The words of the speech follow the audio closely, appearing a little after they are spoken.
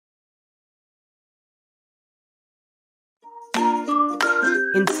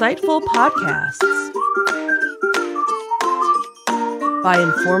Insightful podcasts by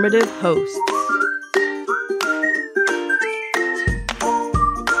informative hosts.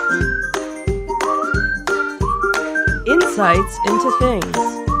 Insights into Things,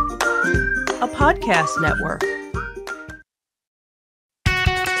 a podcast network.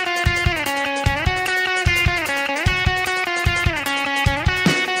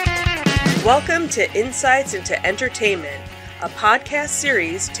 Welcome to Insights into Entertainment, a podcast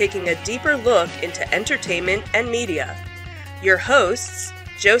series taking a deeper look into entertainment and media. Your hosts,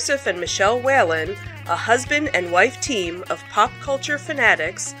 Joseph and Michelle Whalen, a husband and wife team of pop culture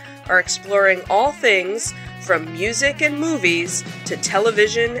fanatics, are exploring all things from music and movies to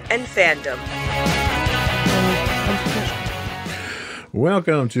television and fandom.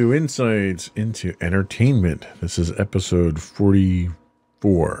 Welcome to Insights into Entertainment. This is episode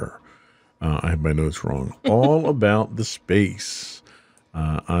 44. I have my notes wrong. All about the space.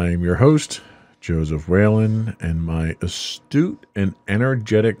 I'm your host, Joseph Whalen, and my astute and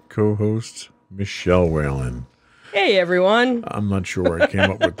energetic co-host, Michelle Whalen. Hey, everyone. I'm not sure where I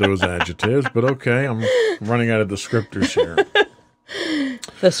came up with those adjectives, but okay, I'm running out of descriptors here.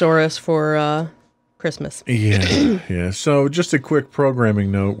 Thesaurus for Christmas. Yeah. So just a quick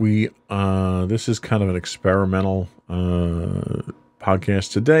programming note. This is kind of an experimental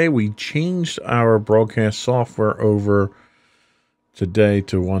podcast today. We changed our broadcast software over today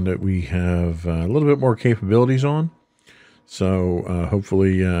to one that we have a little bit more capabilities on. So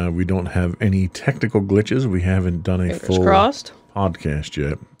hopefully we don't have any technical glitches. We haven't done a full podcast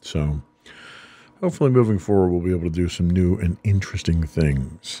yet. So hopefully moving forward we'll be able to do some new and interesting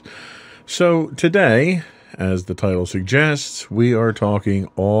things. So today, as the title suggests, we are talking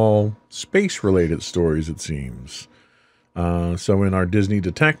all space-related stories, it seems. So in our Disney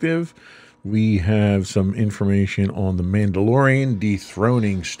Detective, we have some information on The Mandalorian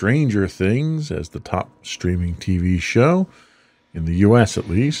dethroning Stranger Things as the top streaming TV show, in the U.S. at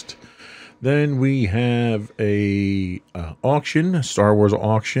least. Then we have a Star Wars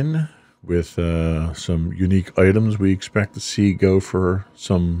auction, with some unique items we expect to see go for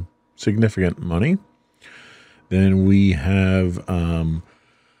some significant money. Then we have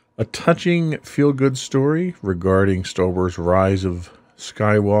a touching feel-good story regarding Star Wars Rise of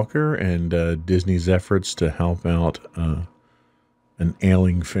Skywalker and Disney's efforts to help out an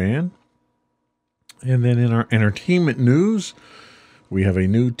ailing fan. And then in our entertainment news, we have a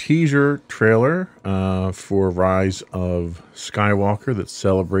new teaser trailer for Rise of Skywalker that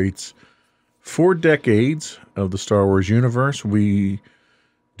celebrates 4 decades of the Star Wars universe. We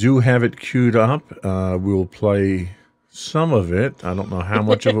do have it queued up. We'll play some of it. I don't know how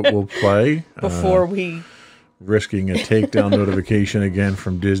much of it we'll play. Before we... Risking a takedown notification again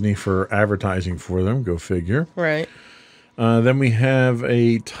from Disney for advertising for them. Go figure. Right. Then we have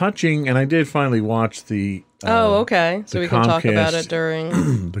a touching, and I did finally watch the... okay. So we can talk about it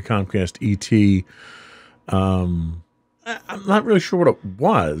during... the Comcast ET. I'm not really sure what it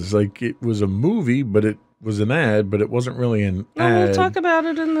was. Like, it was a movie, but it was an ad, but it wasn't really an ad. We'll talk about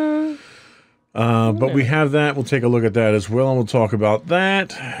it in the... But we have that. We'll take a look at that as well, and we'll talk about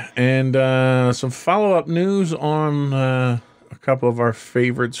that. And some follow-up news on a couple of our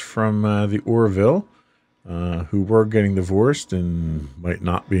favorites from the Orville, who were getting divorced and might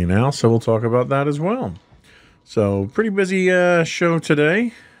not be now. So we'll talk about that as well. So pretty busy show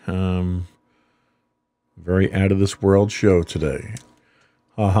today. Very out-of-this-world show today.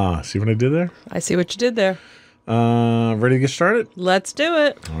 See what I did there? I see what you did there. Ready to get started? Let's do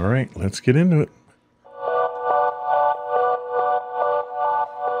it. All right, let's get into it.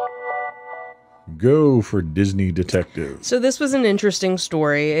 Go for Disney Detective. So this was an interesting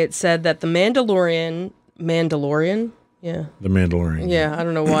story. It said that the Mandalorian? Yeah. The Mandalorian. Yeah, I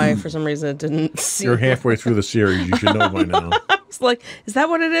don't know why. For some reason it didn't seem... You're halfway through the series. You should know by now. It's like, is that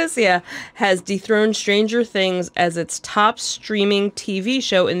what it is? Yeah. Has dethroned Stranger Things as its top streaming TV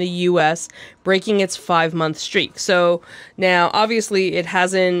show in the U.S., breaking its 5-month streak. So now, obviously, it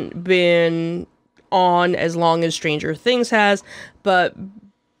hasn't been on as long as Stranger Things has, but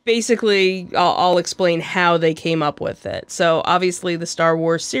basically, I'll explain how they came up with it. So, obviously, the Star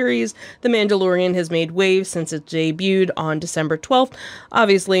Wars series, The Mandalorian, has made waves since it debuted on December 12th.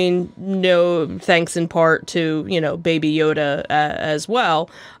 Obviously, no thanks in part to, Baby Yoda as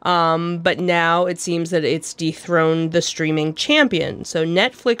well. But now it seems that it's dethroned the streaming champion. So,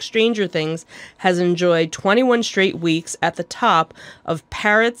 Netflix Stranger Things has enjoyed 21 straight weeks at the top of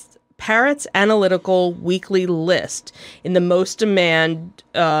Parrots Analytical Weekly List in the most demand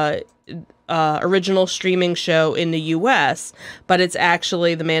original streaming show in the US, but it's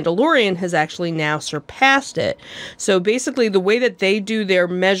actually The Mandalorian has actually now surpassed it. So basically the way that they do their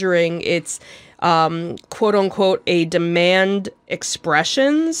measuring, it's quote unquote a demand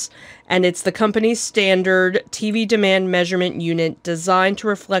expressions, and it's the company's standard TV demand measurement unit designed to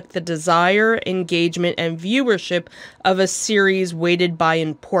reflect the desire, engagement, and viewership of a series weighted by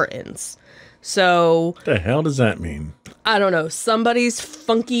importance. So What the hell does that mean? I don't know, somebody's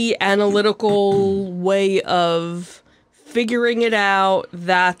funky analytical way of figuring it out.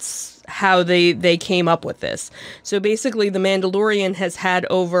 That's how they came up with this. So basically, The Mandalorian has had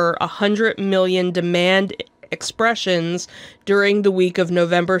over 100 million demand expressions during the week of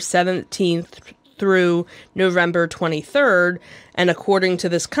November 17th through November 23rd, and according to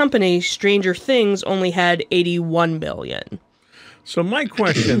this company, Stranger Things only had 81 million. So my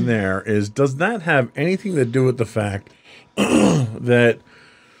question there is, does that have anything to do with the fact that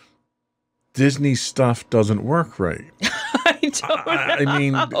Disney stuff doesn't work right? I don't know. I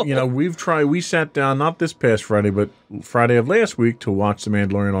mean, you know, we sat down, not this past Friday, but Friday of last week to watch The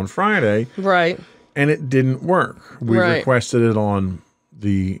Mandalorian on Friday. Right. And it didn't work. We Right. requested it on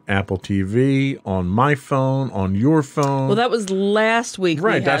the Apple TV, on my phone, on your phone. Well, that was last week. we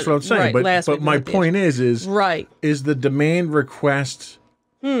Right, that's had- what I'm saying. Right, last But week my we had the point is right. is the demand request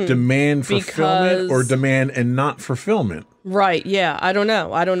demand fulfillment or Because- demand and not fulfillment? Right, yeah. I don't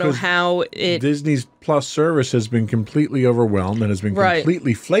know. I don't know 'Cause how it... Disney's Plus service has been completely overwhelmed and has been Right.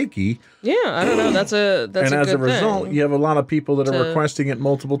 completely flaky. Yeah, I don't know. That's a And good as a thing. result, you have a lot of people that are To- requesting it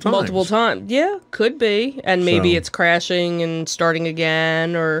multiple times. Multiple times. Yeah, could be. And maybe So- it's crashing and starting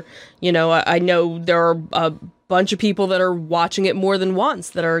again, or, you know, I know there are a bunch of people that are watching it more than once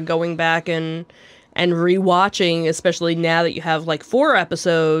that are going back and rewatching, especially now that you have like 4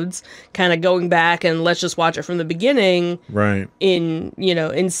 episodes, kind of going back and let's just watch it from the beginning Right. in, you know,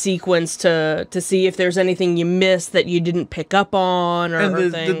 in sequence to see if there's anything you missed that you didn't pick up on or And the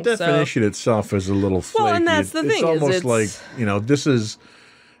things. definition itself is a little flaky. Well, and that's the It's thing, is almost it's- like, you know,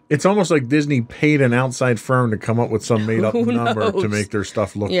 it's almost like Disney paid an outside firm to come up with some made up Who number to knows? make their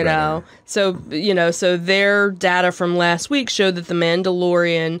stuff look You better. know, so their data from last week showed that The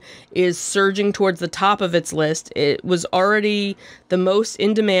Mandalorian is surging towards the top of its list. It was already the most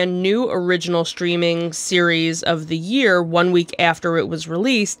in-demand new original streaming series of the year 1 week after it was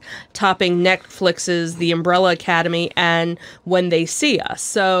released, topping Netflix's The Umbrella Academy and When They See Us.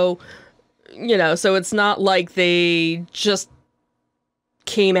 So, you know, so it's not like they just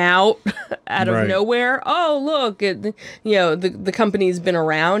came out out of Right. nowhere. Oh, look, you know, the company's been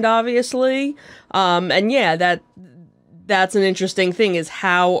around, obviously. And yeah, that's an interesting thing, is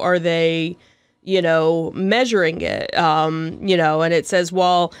how are they, you know, measuring it? You know, and it says,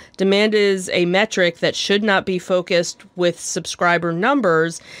 while demand is a metric that should not be focused with subscriber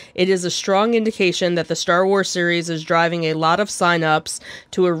numbers, it is a strong indication that the Star Wars series is driving a lot of signups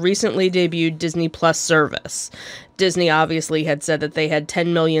to a recently debuted Disney Plus service. Disney obviously had said that they had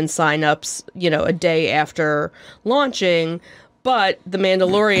 10 million signups, you know, a day after launching. But The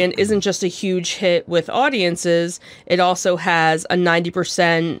Mandalorian isn't just a huge hit with audiences. It also has a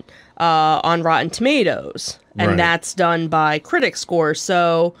 90% on Rotten Tomatoes. And Right. that's done by critic score.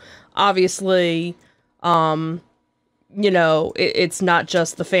 So obviously, you know, it's not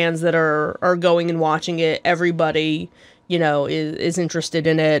just the fans that are going and watching it. Everybody, you know, is interested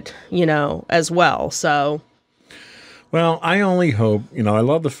in it, you know, as well. So... Well, I only hope, you know, I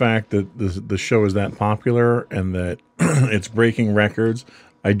love the fact that the show is that popular and that it's breaking records.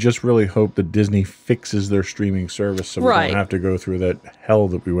 I just really hope that Disney fixes their streaming service so we Right. don't have to go through that hell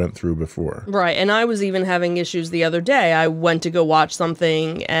that we went through before. Right, and I was even having issues the other day. I went to go watch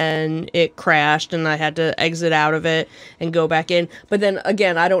something and it crashed and I had to exit out of it and go back in. But then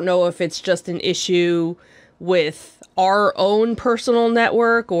again, I don't know if it's just an issue with our own personal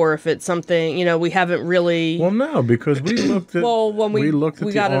network or if it's something, you know, we haven't really... Well, no, because we looked at when we looked at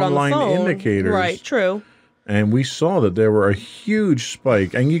we the got it on the online phone. indicators, Right, true. and we saw that there were a huge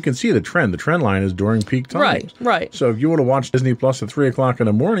spike, and you can see the trend. The trend line is during peak times. Right, right. So if you want to watch Disney Plus at 3:00 in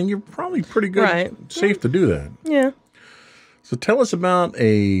the morning, you're probably pretty good, Right. safe to do that. Yeah. So tell us about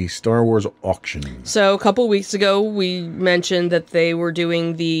a Star Wars auction. So a couple weeks ago, we mentioned that they were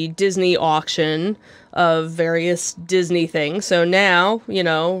doing the Disney auction of various Disney things. So now, you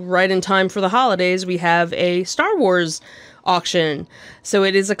know, right in time for the holidays, we have a Star Wars auction. So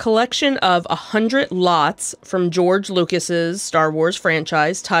it is a collection of 100 lots from George Lucas's Star Wars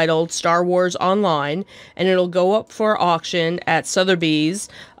franchise titled Star Wars Online, and it'll go up for auction at Sotheby's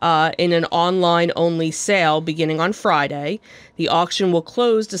in an online-only sale beginning on Friday. The auction will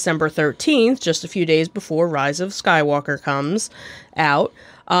close December 13th, just a few days before Rise of Skywalker comes out.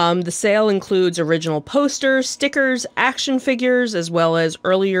 The sale includes original posters, stickers, action figures, as well as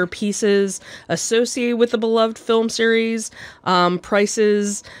earlier pieces associated with the beloved film series.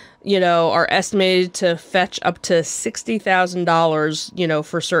 Prices, are estimated to fetch up to $60,000,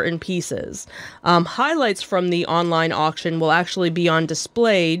 for certain pieces. Highlights from the online auction will actually be on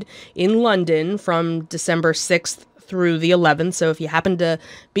displayed in London from December 6th through the 11th. So if you happen to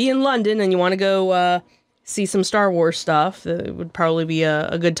be in London and you want to go see some Star Wars stuff, it would probably be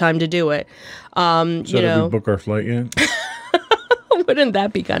a good time to do it. So did we book our flight yet? Wouldn't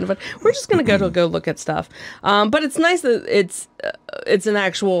that be kind of fun? We're just gonna go look at stuff. But it's nice that it's an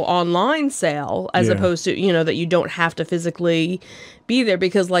actual online sale as opposed to that you don't have to physically be there,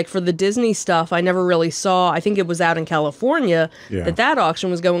 because like for the Disney stuff, I never really saw. I think it was out in California that auction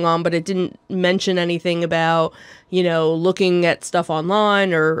was going on, but it didn't mention anything about looking at stuff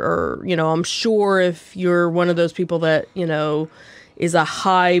online or I'm sure if you're one of those people that is a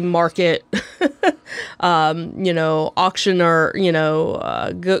high market, auctioner,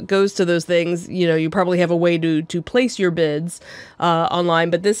 goes to those things, you probably have a way to place your bids online.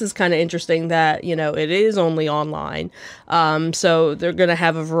 But this is kind of interesting that, it is only online. So they're going to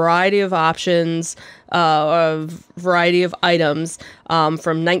have a variety of options, a variety of items,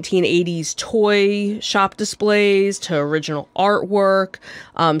 from 1980s toy shop displays to original artwork.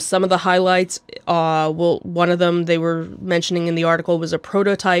 Some of the highlights, one of them they were mentioning in the article was a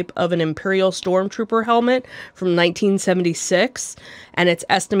prototype of an Imperial Stormtrooper helmet from 1976, and it's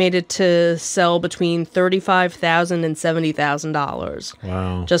estimated to sell between $35,000 and $70,000.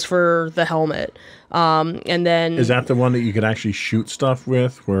 Wow! Just for the helmet. And then is that the one that you could actually shoot stuff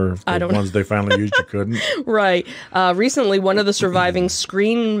with? Where the ones they finally used you couldn't? Right. Recently, one of the surviving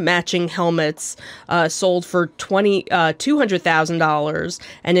screen matching helmets sold for $200,000,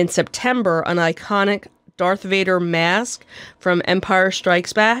 and in September, an iconic Darth Vader mask from Empire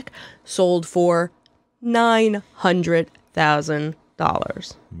Strikes Back sold for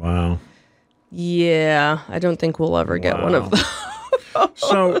 $900,000. Wow. Yeah, I don't think we'll ever get one of those.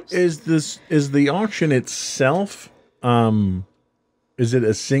 So is the auction itself, is it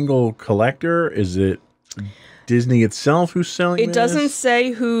a single collector? Is it Disney itself who's selling it? Doesn't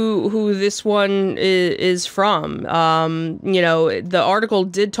say who this one is from. The article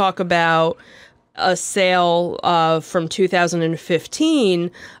did talk about a sale from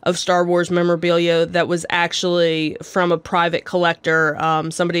 2015 of Star Wars memorabilia that was actually from a private collector,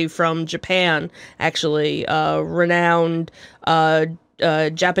 somebody from Japan, actually, renowned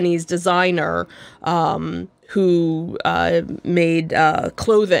Japanese designer who made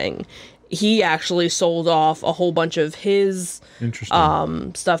clothing. He actually sold off a whole bunch of his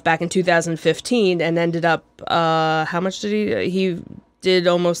stuff back in 2015 and ended up, how much did he did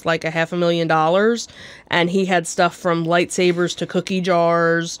almost like $500,000, and he had stuff from lightsabers to cookie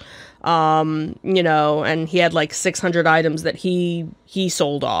jars, and he had like 600 items that he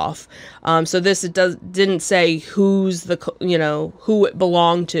sold off. So this didn't say who's who it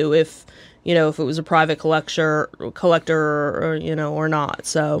belonged to, if it was a private collector or not.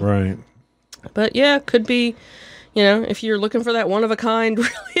 So right. But yeah, could be. If you're looking for that one-of-a-kind,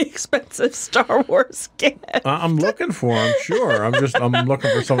 really expensive Star Wars gift. I'm looking for them, sure. I'm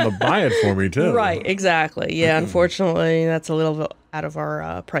looking for someone to buy it for me, too. Right, exactly. Yeah, unfortunately, that's a little bit out of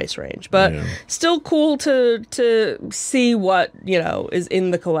our price range. But still cool to see what, is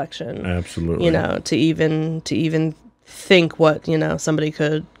in the collection. Absolutely. To even think what, somebody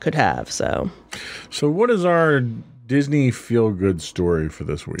could have, so. So what is our Disney feel-good story for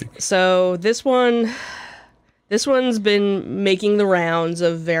this week? So this one's been making the rounds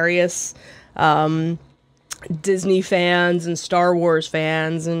of various Disney fans and Star Wars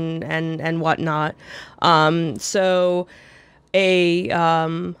fans and whatnot. So a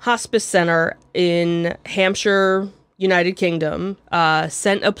hospice center in Hampshire, United Kingdom,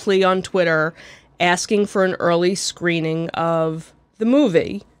 sent a plea on Twitter asking for an early screening of the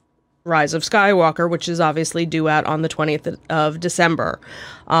movie Rise of Skywalker, which is obviously due out on the 20th of December.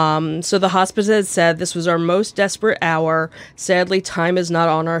 So the hospice has said, "This was our most desperate hour. Sadly, time is not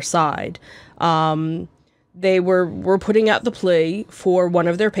on our side." They were putting out the plea for one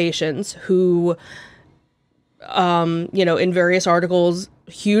of their patients who, in various articles,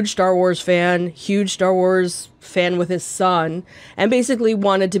 huge Star Wars fan with his son, and basically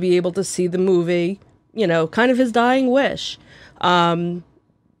wanted to be able to see the movie, kind of his dying wish.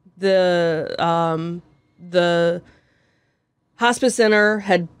 The hospice center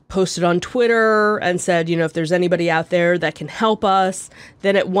had posted on Twitter and said, if there's anybody out there that can help us.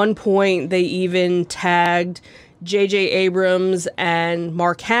 Then at one point, they even tagged J.J. Abrams and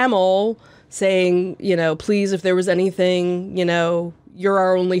Mark Hamill saying, please, if there was anything, you're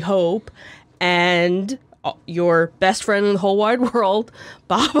our only hope. And your best friend in the whole wide world,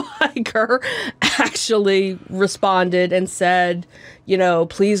 Bob Iger, actually responded and said,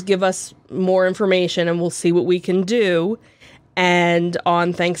 please give us more information and we'll see what we can do. And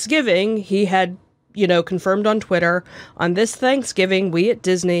on Thanksgiving, he had, confirmed on Twitter, on this Thanksgiving, we at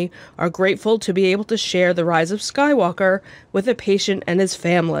Disney are grateful to be able to share the rise of Skywalker with a patient and his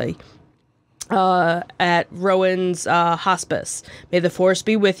family at Rowan's hospice. May the Force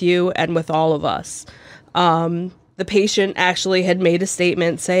be with you and with all of us. The patient actually had made a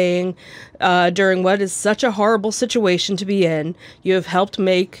statement saying, during what is such a horrible situation to be in, you have helped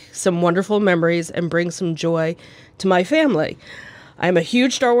make some wonderful memories and bring some joy to my family. I'm a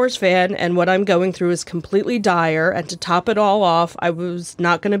huge Star Wars fan, and what I'm going through is completely dire, and to top it all off, I was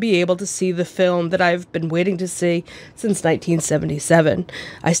not going to be able to see the film that I've been waiting to see since 1977.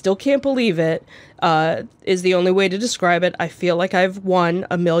 I still can't believe it, is the only way to describe it. I feel like I've won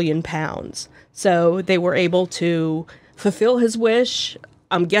 £1 million. So they were able to fulfill his wish.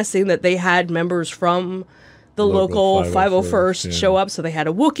 I'm guessing that they had members from the local 501st show up. So they had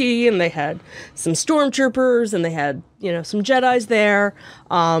a Wookiee and they had some stormtroopers and they had, some Jedis there.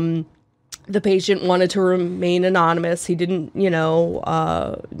 The patient wanted to remain anonymous. He didn't,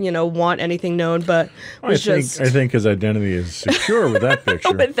 want anything known, but I think his identity is secure with that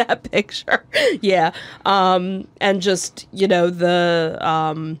picture. With that picture. Yeah. And just,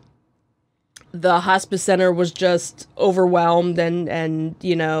 the hospice center was just overwhelmed and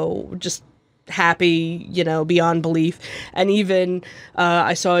just happy, beyond belief. And even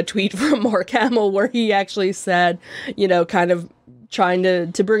I saw a tweet from Mark Hamill where he actually said, kind of trying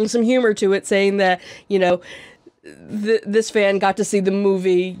to bring some humor to it, saying that, this fan got to see the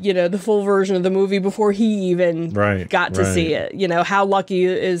movie, the full version of the movie before he even got to see it. How lucky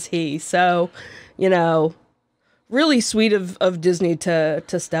is he? So, really sweet of Disney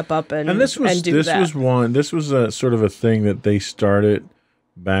to step up and this was do that. This was a sort of a thing that they started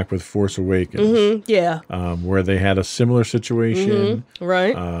back with Force Awakens. Where they had a similar situation.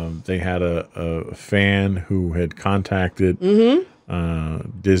 Right. They had a fan who had contacted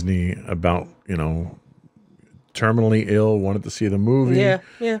Disney about, terminally ill, wanted to see the movie.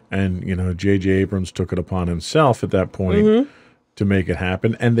 Yeah. And, J.J. Abrams took it upon himself at that point to make it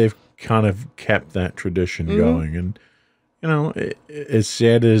happen. And they've kind of kept that tradition going. And, as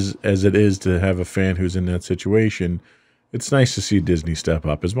sad as it is to have a fan who's in that situation, it's nice to see Disney step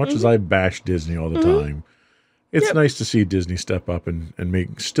up. As much as I bash Disney all the time, it's nice to see Disney step up and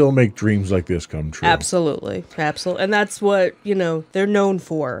still make dreams like this come true. Absolutely. And that's what, they're known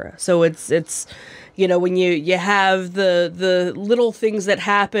for. So it's when you have the little things that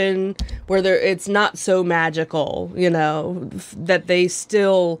happen where it's not so magical, that they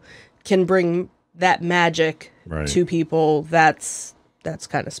still can bring that magic to people, that's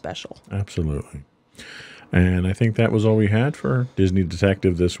kind of special. Absolutely. And I think that was all we had for Disney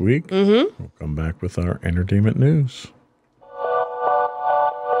Detective this week. We'll come back with our entertainment news.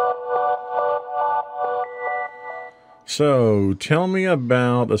 So, tell me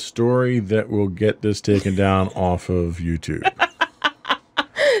about a story that will get this taken down off of YouTube.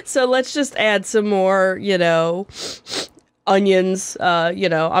 So let's just add some more, onions.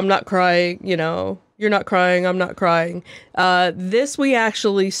 I'm not crying, you're not crying, I'm not crying. This we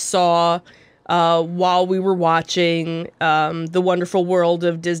actually saw while we were watching The Wonderful World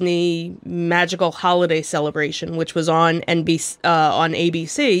of Disney Magical Holiday Celebration, which was on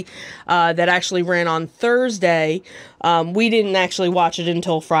ABC, that actually ran on Thursday. We didn't actually watch it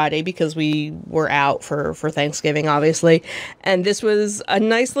until Friday because we were out for Thanksgiving, obviously. And this was a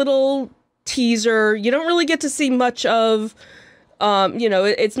nice little teaser. You don't really get to see much of...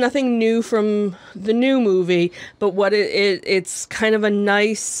 it's nothing new from the new movie, but what it's kind of a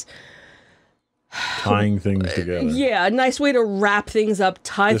nice... tying things together. Yeah, a nice way to wrap things up,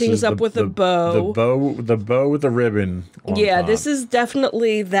 tie things up with a bow. The bow with the ribbon on top. This is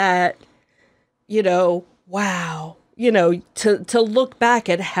definitely that, wow. To look back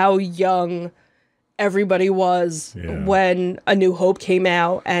at how young everybody was when A New Hope came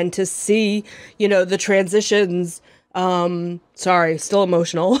out and to see, the transitions. Sorry, still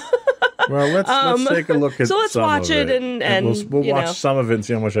emotional. Well, let's take a look at so let's some watch of it and we'll watch some of it and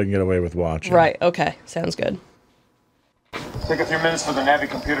see how much I can get away with watching. Right, okay. Sounds good. Take a few minutes for the Navi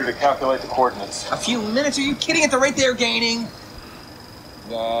computer to calculate the coordinates. A few minutes? Are you kidding? At the rate they're gaining?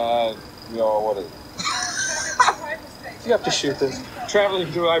 What is it? You have to shoot this. Traveling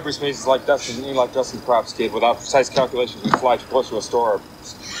through hyperspace is like Dustin Props did. Without precise calculations, we fly too close to a store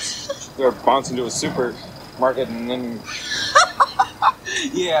or bounce into a supermarket and then...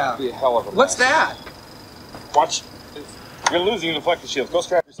 Yeah. Be a hell of a What's mess. that? Watch. You're losing your deflector shields. Go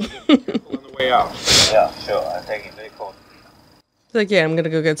strap yourself in. Be careful on the way out. Yeah, sure. I'm taking it very cold. He's like, yeah, I'm gonna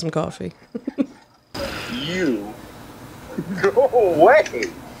go get some coffee. You go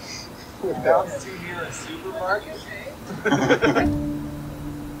away. Bounce to near a supermarket?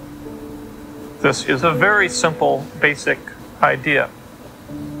 This is a very simple, basic idea.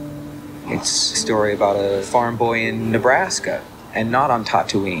 It's a story about a farm boy in Nebraska, and not on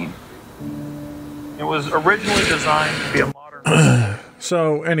Tatooine. It was originally designed to be a modern...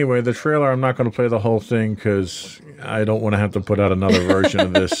 So anyway, the trailer, I'm not going to play the whole thing because I don't want to have to put out another version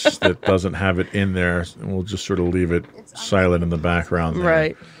of this that doesn't have it in there. We'll just sort of leave it silent in the background there.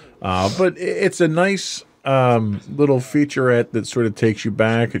 Right. But it's a nice little featurette that sort of takes you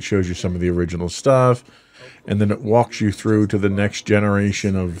back. It shows you some of the original stuff, and then it walks you through to the next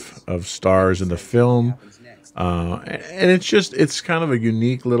generation of stars in the film. And it's kind of a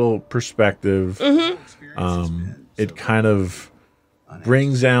unique little perspective. It kind of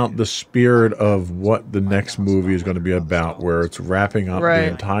brings out the spirit of what the next movie is going to be about, where it's wrapping up the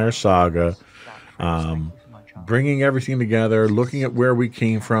entire saga, bringing everything together, looking at where we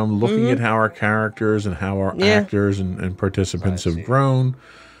came from, looking at how our characters and how our actors and participants have grown.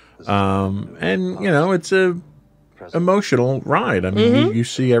 And, you know, it's a emotional ride. I mean, you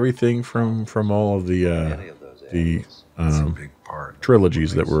see everything from all of the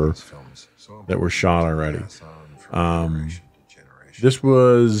trilogies that were shot already. This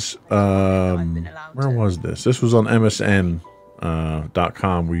was where was this? This was on MSN.com.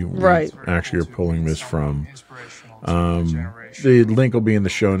 We actually are pulling this from. The link will be in the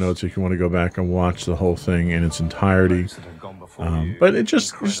show notes if you want to go back and watch the whole thing in its entirety. But it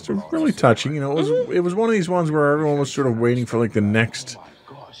just really touching. You know, it was one of these ones where everyone was sort of waiting for like the next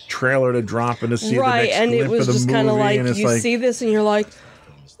trailer to drop and to see the next and clip it was of the just kind of movie, like and it's you see this and you're like,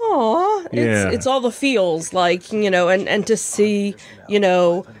 oh, it's all the feels, like, you know, and to see, you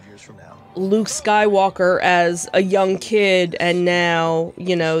know, Luke Skywalker as a young kid and now,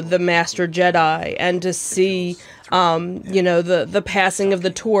 you know, the Master Jedi, and to see, you know, the passing of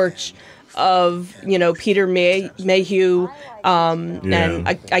the torch of, you know, Peter Mayhew, and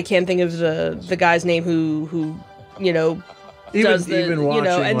I can't think of the guy's name who you know, does the, even watching, you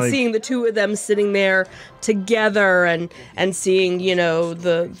know, and seeing the two of them sitting there together and seeing, you know,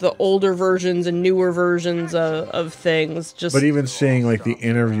 the older versions and newer versions of things. But even seeing like the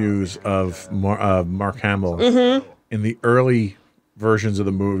interviews of Mark Hamill in the early versions of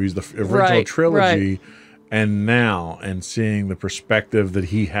the movies, the original trilogy, and now, and seeing the perspective that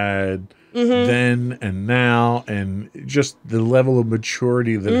he had then and now, and just the level of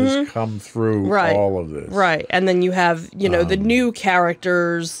maturity that has come through all of this. Right. And then you have, you know, the new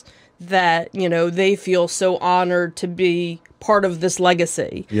characters that, you know, they feel so honored to be part of this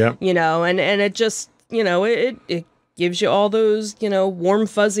legacy. Yep. You know, and it just, you know, it gives you all those, you know, warm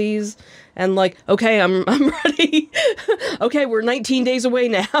fuzzies and like, okay, I'm ready. Okay, we're 19 days away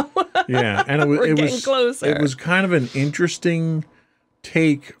now. Yeah, and we're getting closer. It was kind of an interesting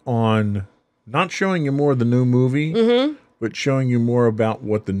take on not showing you more of the new movie, but showing you more about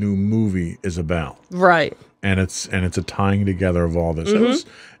what the new movie is about. Right. And it's a tying together of all this.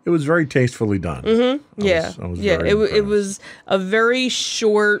 It was very tastefully done. It was a very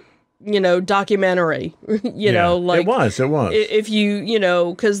short, you know, documentary. you know, like it was. If you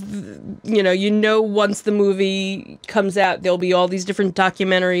know, because you know, once the movie comes out, there'll be all these different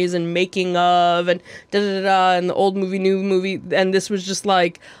documentaries and making of and and the old movie, new movie, and this was just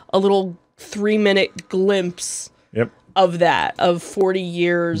like a little 3-minute glimpse. Of that, of 40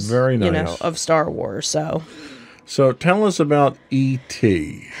 years, very nice. You know, of Star Wars. So tell us about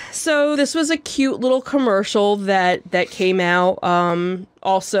E.T. So this was a cute little commercial that came out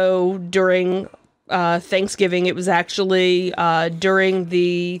also during Thanksgiving. It was actually during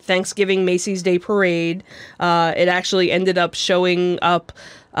the Thanksgiving Macy's Day Parade. It actually ended up showing up.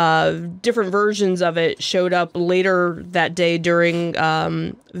 Different versions of it showed up later that day during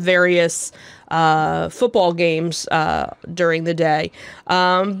various football games during the day.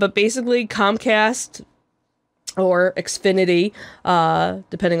 But basically Comcast or Xfinity,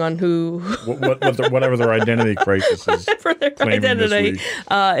 depending on who... whatever their identity crisis is. Whatever their identity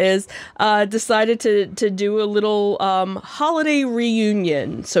is, decided to do a little holiday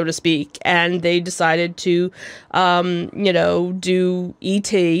reunion, so to speak. And they decided to, you know, do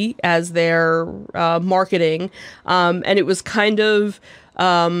E.T. as their marketing. And it was kind of...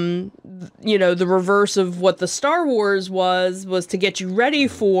 you know, the reverse of what the Star Wars was to get you ready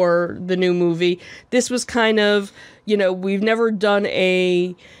for the new movie. This was kind of, you know, we've never done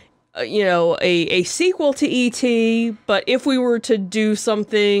a sequel to E.T., but if we were to do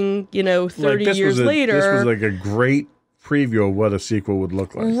something, you know, 30 years later... This was like a great preview of what a sequel would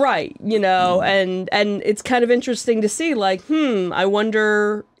look like. Right, you know, and it's kind of interesting to see, like, I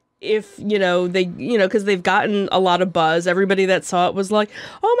wonder if, you know, they, you know, because they've gotten a lot of buzz. Everybody that saw it was like,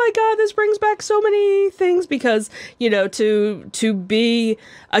 oh my God, this brings back so many things, because, you know, to be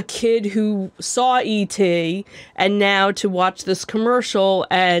a kid who saw E.T. and now to watch this commercial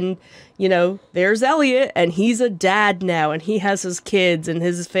and, you know, there's Elliot and he's a dad now and he has his kids and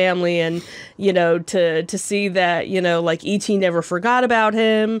his family, and, you know, to see that, you know, like E.T. never forgot about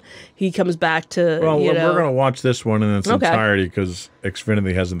him. He comes back to, Well, you know. we're going to watch this one in its entirety because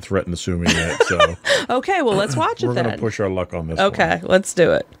Xfinity hasn't threatened to sue me yet. So okay, well, let's watch it then. We're going to push our luck on this Okay, one. let's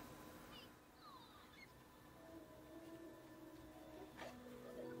do it.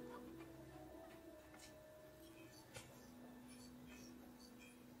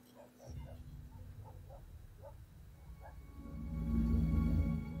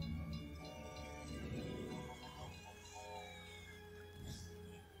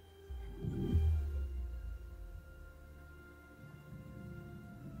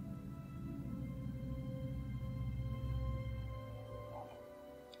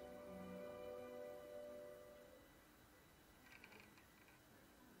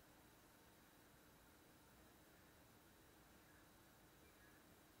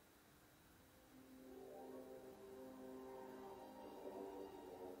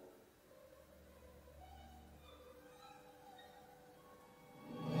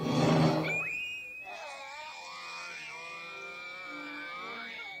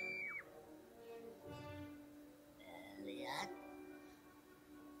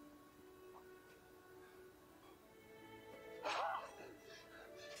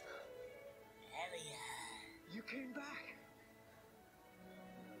 You came back.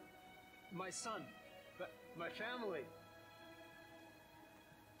 My son, my family.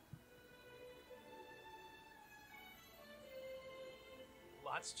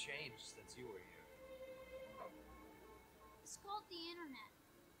 Lots changed since you were here. It's called the internet.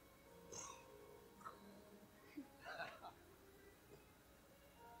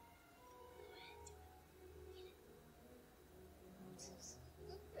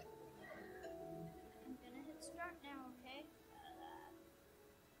 I'm gonna hit start now, okay?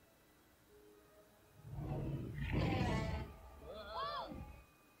 Whoa!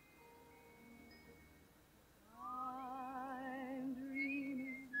 I'm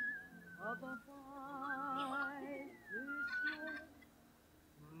dreaming of a white Christmas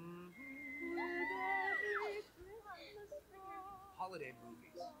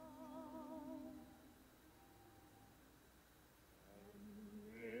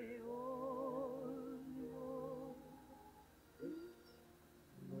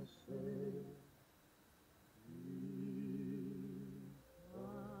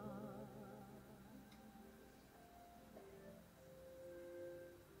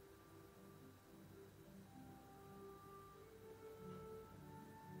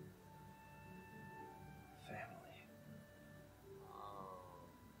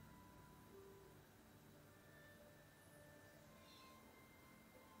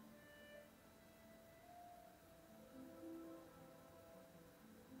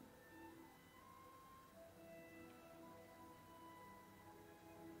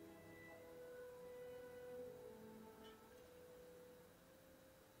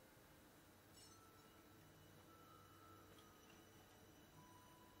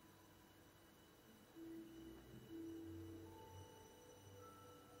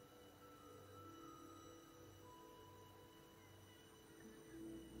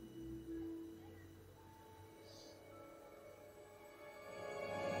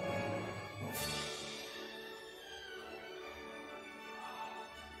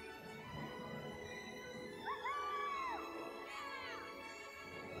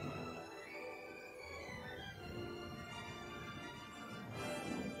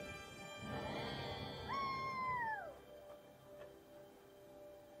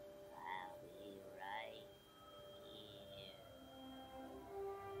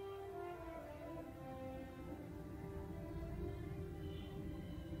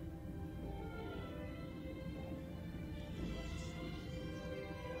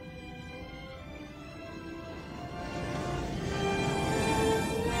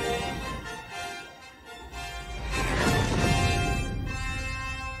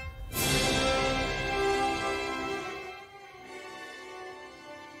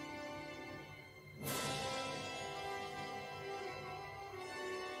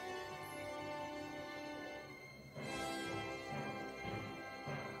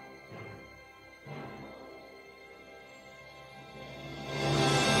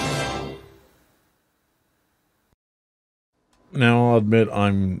Now, I'll admit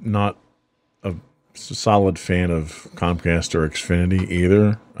I'm not a solid fan of Comcast or Xfinity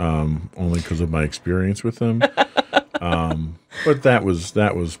either, only because of my experience with them. But that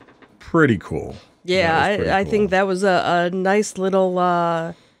was pretty cool. Yeah, I think that was a nice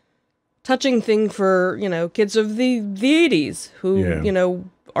little touching thing for, kids of the 80s who,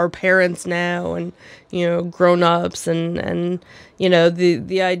 are parents now and, grown-ups and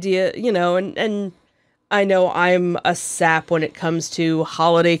the idea, and I know I'm a sap when it comes to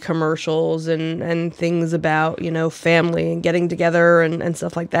holiday commercials and things about, family and getting together and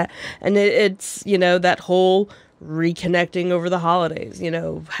stuff like that. And it's, that whole reconnecting over the holidays,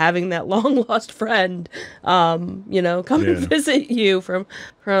 having that long lost friend, come and visit you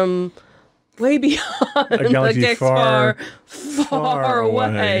from way beyond a galaxy far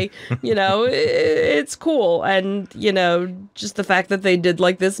away. It's cool. And, just the fact that they did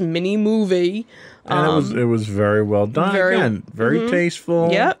like this mini movie. And it was very well done. Very tasteful.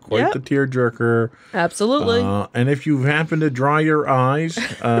 Quite the tearjerker. Absolutely. And if you happen to dry your eyes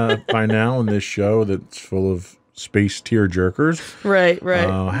by now in this show that's full of space tearjerkers. Right.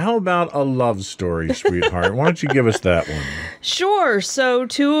 How about a love story, sweetheart? Why don't you give us that one? Sure. So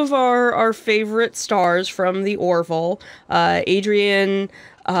two of our favorite stars from the Orville, Adrian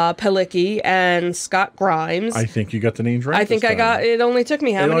Palicki and Scott Grimes. I think you got the names right. I think I got it. Only took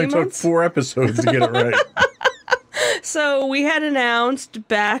me how many months? It only took 4 episodes to get it right. So we had announced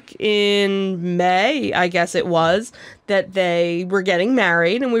back in May, I guess it was, that they were getting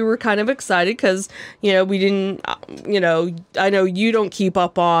married, and we were kind of excited because, we didn't, I know you don't keep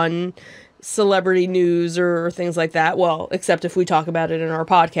up on celebrity news or things like that. Well, except if we talk about it in our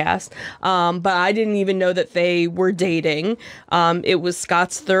podcast. But I didn't even know that they were dating. It was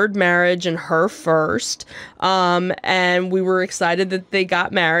Scott's 3rd marriage and her 1st. And we were excited that they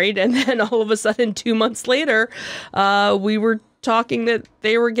got married. And then all of a sudden, 2 months later, we were talking that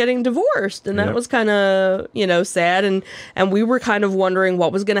they were getting divorced, and that was kind of sad, and we were kind of wondering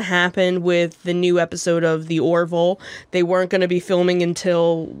what was going to happen with the new episode of The Orville. They weren't going to be filming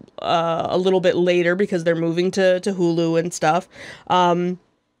until a little bit later because they're moving to Hulu and stuff.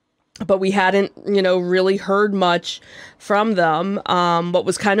 But we hadn't, really heard much from them. What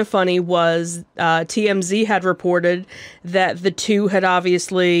was kind of funny was TMZ had reported that the two had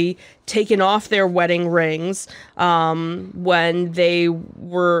obviously taken off their wedding rings when they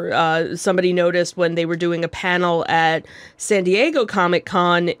were, somebody noticed when they were doing a panel at San Diego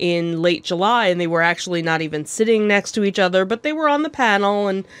Comic-Con in late July, and they were actually not even sitting next to each other, but they were on the panel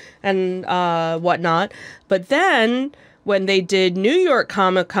and whatnot. But then when they did New York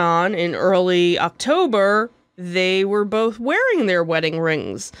Comic-Con in early October, they were both wearing their wedding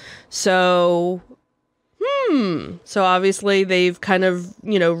rings. So obviously they've kind of,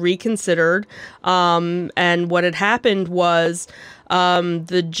 reconsidered. And what had happened was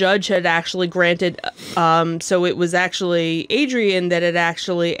the judge had actually granted, so it was actually Adrian that had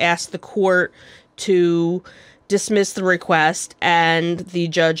actually asked the court to dismiss the request, and the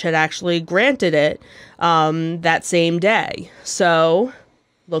judge had actually granted it that same day. So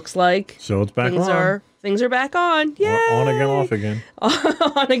looks like it's back on. Things are back on. Yay! On again, off again.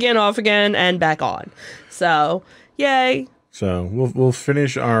 On again, off again, and back on. So yay! So we'll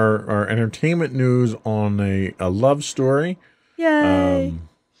finish our entertainment news on a love story. Yay!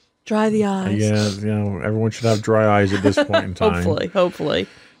 Dry the eyes. Yeah, everyone should have dry eyes at this point in time. Hopefully.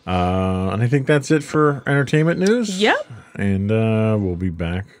 And I think that's it for entertainment news. Yep. And we'll be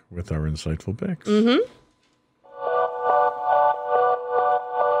back with our insightful picks. Mm-hmm.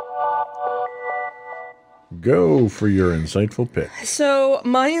 Go for your insightful pick. So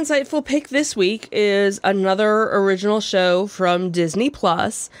my insightful pick this week is another original show from Disney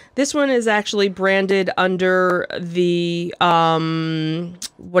Plus. This one is actually branded under the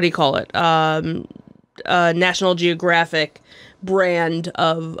what do you call it? National Geographic brand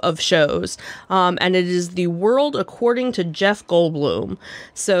of shows, and it is The World According to Jeff Goldblum.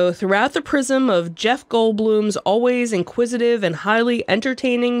 So throughout the prism of Jeff Goldblum's always inquisitive and highly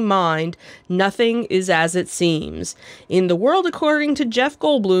entertaining mind, nothing is as it seems. In The World According to Jeff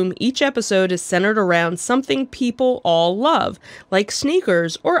Goldblum, each episode is centered around something people all love, like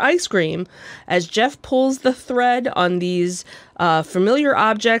sneakers or ice cream, as Jeff pulls the thread on these familiar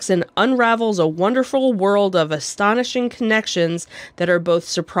objects and unravels a wonderful world of astonishing connections that are both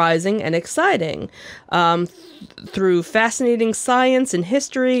surprising and exciting. Through fascinating science and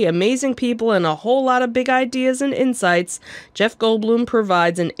history, amazing people, and a whole lot of big ideas and insights, Jeff Goldblum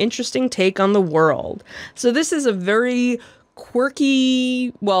provides an interesting take on the world. So this is a very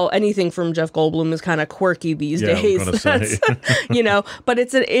quirky, well, anything from Jeff Goldblum is kind of quirky these days. I was gonna say. But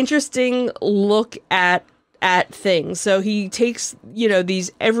it's an interesting look at at things. So he takes,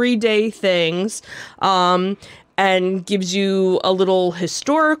 these everyday things, and gives you a little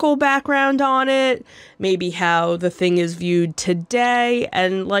historical background on it, maybe how the thing is viewed today,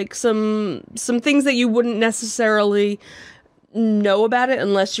 and like some things that you wouldn't necessarily know about it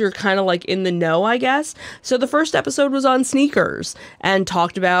unless you're kind of like in the know, I guess. So the first episode was on sneakers and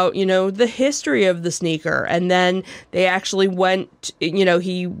talked about, the history of the sneaker. And then they actually went,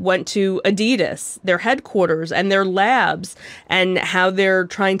 he went to Adidas, their headquarters and their labs, and how they're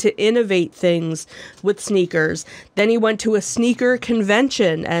trying to innovate things with sneakers. Then he went to a sneaker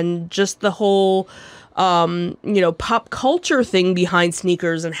convention and just the whole pop culture thing behind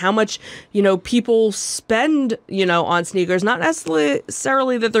sneakers and how much, people spend, on sneakers, not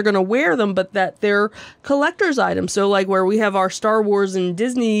necessarily that they're going to wear them, but that they're collector's items. So like where we have our Star Wars and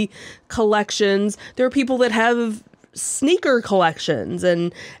Disney collections, there are people that have sneaker collections,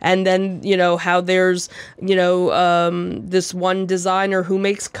 and then how there's this one designer who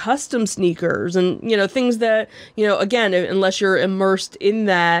makes custom sneakers, and things that again, unless you're immersed in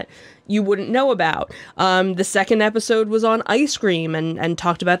that, you wouldn't know about. The second episode was on ice cream and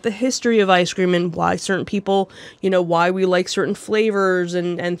talked about the history of ice cream and why certain people, why we like certain flavors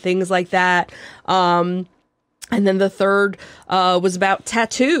and things like that. And then the third was about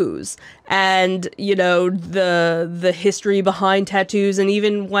tattoos and, the history behind tattoos, and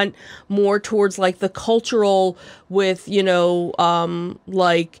even went more towards like the cultural with, with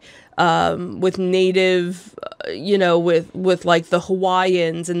native, with like the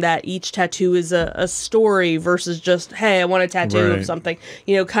Hawaiians, and that each tattoo is a story versus just, hey, I want a tattoo of something,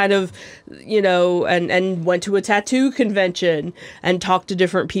 kind of, and went to a tattoo convention and talked to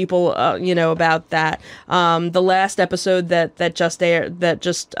different people, about that. The last episode that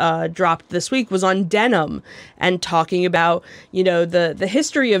just dropped this week was on denim and talking about, the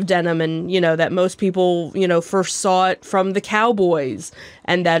history of denim, and, that most people, first saw it from the cowboys,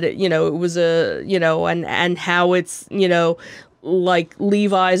 and that it was a, and how it's, like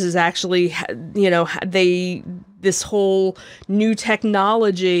Levi's is actually, this whole new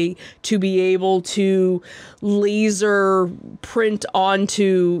technology to be able to laser print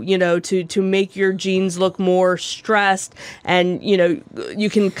onto, to make your jeans look more stressed, and, you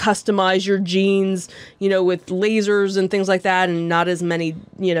can customize your jeans, with lasers and things like that, and not as many,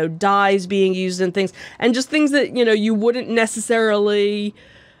 dyes being used and things, and just things that, you wouldn't necessarily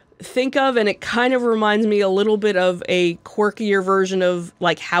think of. And it kind of reminds me a little bit of a quirkier version of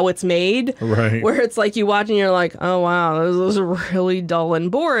like How It's Made, right? Where it's like you watch and you're like, oh wow, this is really dull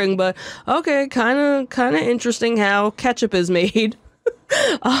and boring, but okay, kind of interesting how ketchup is made.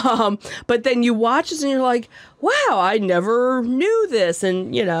 But then you watch this and you're like, wow, I never knew this.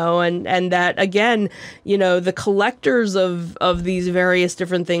 And, and that again, the collectors of these various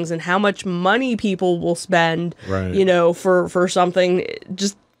different things and how much money people will spend, right, for something,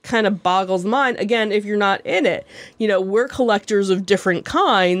 just kind of boggles the mind. Again, if you're not in it, we're collectors of different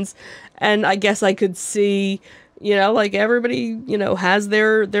kinds. And I guess I could see, like everybody, has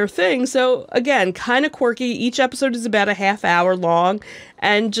their thing. So again, kind of quirky. Each episode is about a half hour long,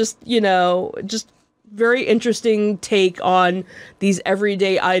 and just very interesting take on these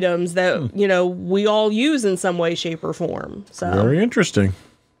everyday items that, we all use in some way, shape, or form. So very interesting.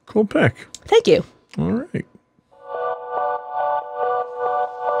 Cool pick. Thank you. All right.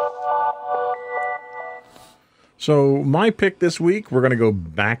 So my pick this week, we're going to go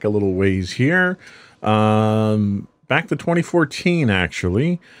back a little ways here. Back to 2014,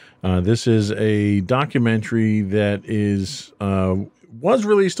 actually. This is a documentary that was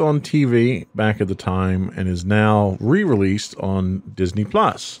released on TV back at the time and is now re-released on Disney+.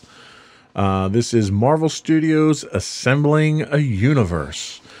 This is Marvel Studios Assembling a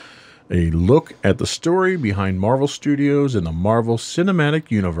Universe. A look at the story behind Marvel Studios and the Marvel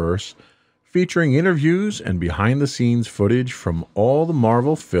Cinematic Universe, featuring interviews and behind-the-scenes footage from all the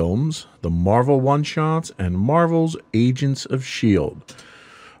Marvel films, the Marvel one-shots, and Marvel's Agents of S.H.I.E.L.D.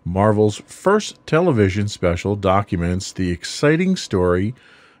 Marvel's first television special documents the exciting story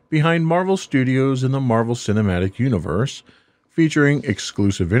behind Marvel Studios and the Marvel Cinematic Universe, featuring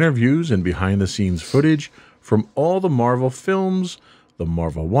exclusive interviews and behind-the-scenes footage from all the Marvel films, the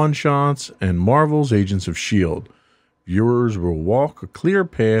Marvel one-shots, and Marvel's Agents of S.H.I.E.L.D. Viewers will walk a clear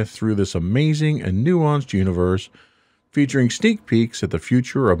path through this amazing and nuanced universe, featuring sneak peeks at the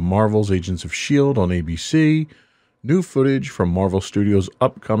future of Marvel's Agents of S.H.I.E.L.D. on ABC, new footage from Marvel Studios'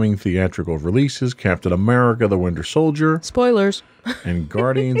 upcoming theatrical releases, Captain America: The Winter Soldier, spoilers, and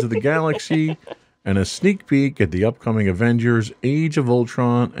Guardians of the Galaxy, and a sneak peek at the upcoming Avengers: Age of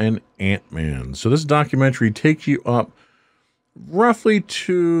Ultron and Ant-Man. So this documentary takes you up roughly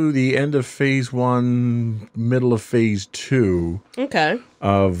to the end of phase 1, middle of phase 2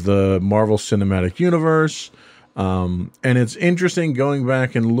 of the Marvel Cinematic Universe. And it's interesting going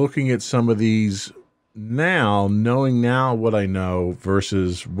back and looking at some of these now, knowing now what I know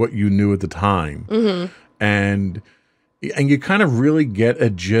versus what you knew at the time. And you kind of really get a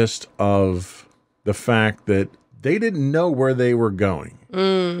gist of the fact that they didn't know where they were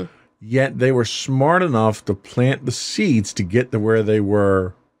going. Yet they were smart enough to plant the seeds to get to where they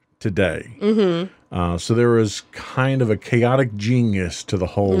were today. So there was kind of a chaotic genius to the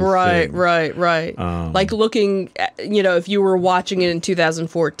whole thing. Right. Like looking, if you were watching it in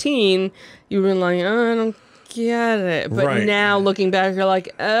 2014, you were like, oh, I don't get it. But now looking back, you're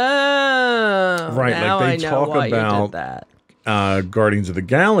like, oh, right. Now Like they I know talk why about you did that. Guardians of the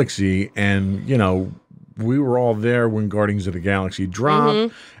Galaxy, and we were all there when Guardians of the Galaxy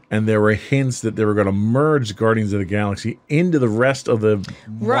dropped. And there were hints that they were going to merge Guardians of the Galaxy into the rest of the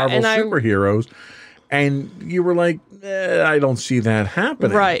Marvel superheroes. And you were like, I don't see that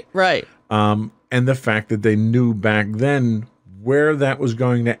happening. Right. And the fact that they knew back then where that was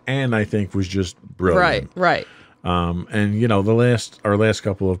going to end, I think, was just brilliant. Right. And, our last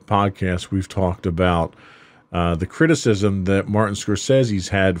couple of podcasts, we've talked about the criticism that Martin Scorsese's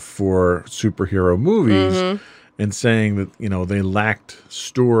had for superhero movies. And saying that, they lacked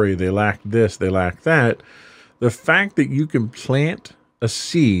story, they lacked this, they lacked that. The fact that you can plant a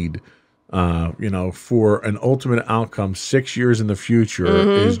seed, for an ultimate outcome 6 years in the future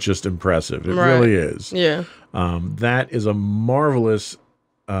is just impressive. It really is. Yeah. That is a marvelous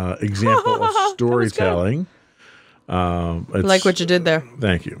example of storytelling. I like what you did there.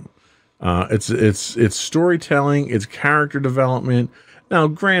 Thank you. It's storytelling, it's character development. Now,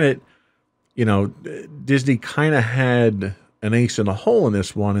 granted, Disney kind of had an ace in a hole in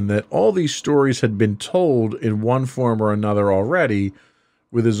this one, in that all these stories had been told in one form or another already,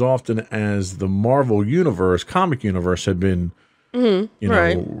 with as often as the Marvel universe, comic universe, had been,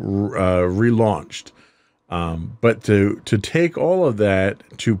 relaunched. But to take all of that,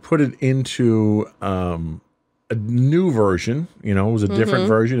 to put it into a new version, it was a different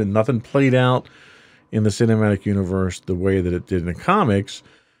version, and nothing played out in the cinematic universe the way that it did in the comics.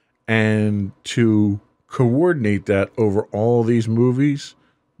 And to coordinate that over all these movies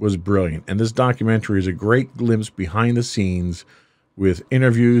was brilliant. And this documentary is a great glimpse behind the scenes, with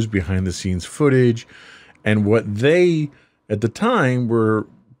interviews, behind the scenes footage, and what they, at the time, were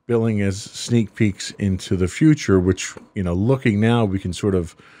billing as sneak peeks into the future, which, looking now, we can sort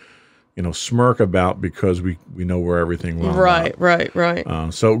of, smirk about, because we know where everything wound up.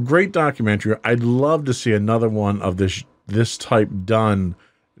 Right. So great documentary. I'd love to see another one of this type done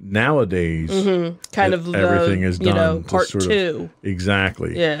nowadays. Kind of everything is done part two.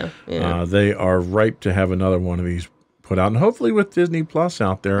 Exactly. Yeah. They are ripe to have another one of these put out, and hopefully with Disney Plus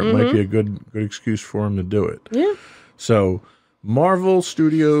out there, it might be a good excuse for them to do it. Yeah. So Marvel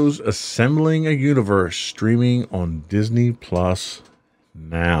Studios assembling a universe, streaming on Disney Plus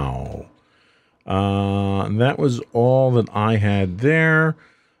now. And that was all that I had there.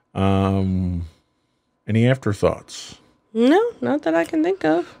 Any afterthoughts? No, not that I can think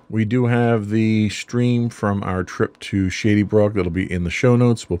of. We do have the stream from our trip to Shady Brook that'll be in the show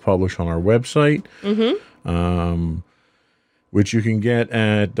notes. We'll publish on our website, which you can get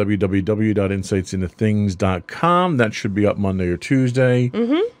at www.insightsintothings.com. That should be up Monday or Tuesday.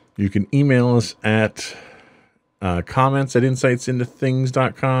 You can email us at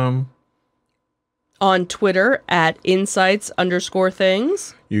comments@insightsintothings.com. On Twitter at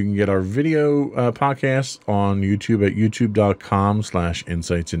insights_things. You can get our video podcast on YouTube at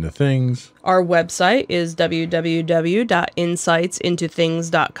youtube.com/insightsintothings. Our website is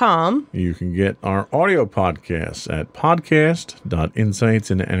www.insightsintothings.com. You can get our audio podcasts at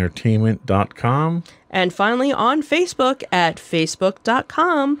podcast.insightsintoentertainment.com. And finally on Facebook at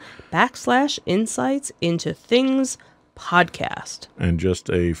facebook.com/insightsintothingspodcast. And just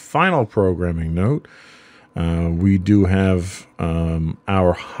a final programming note. We do have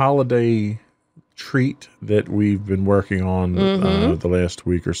our holiday treat that we've been working on the last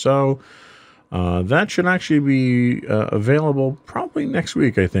week or so. That should actually be available probably next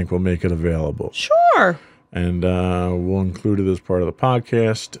week. I think we'll make it available. Sure. And we'll include it as part of the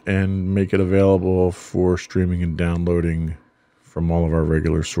podcast and make it available for streaming and downloading from all of our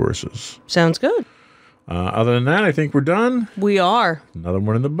regular sources. Sounds good. Other than that, I think we're done. We are. Another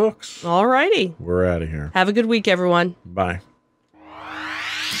one in the books. All righty. We're out of here. Have a good week, everyone. Bye.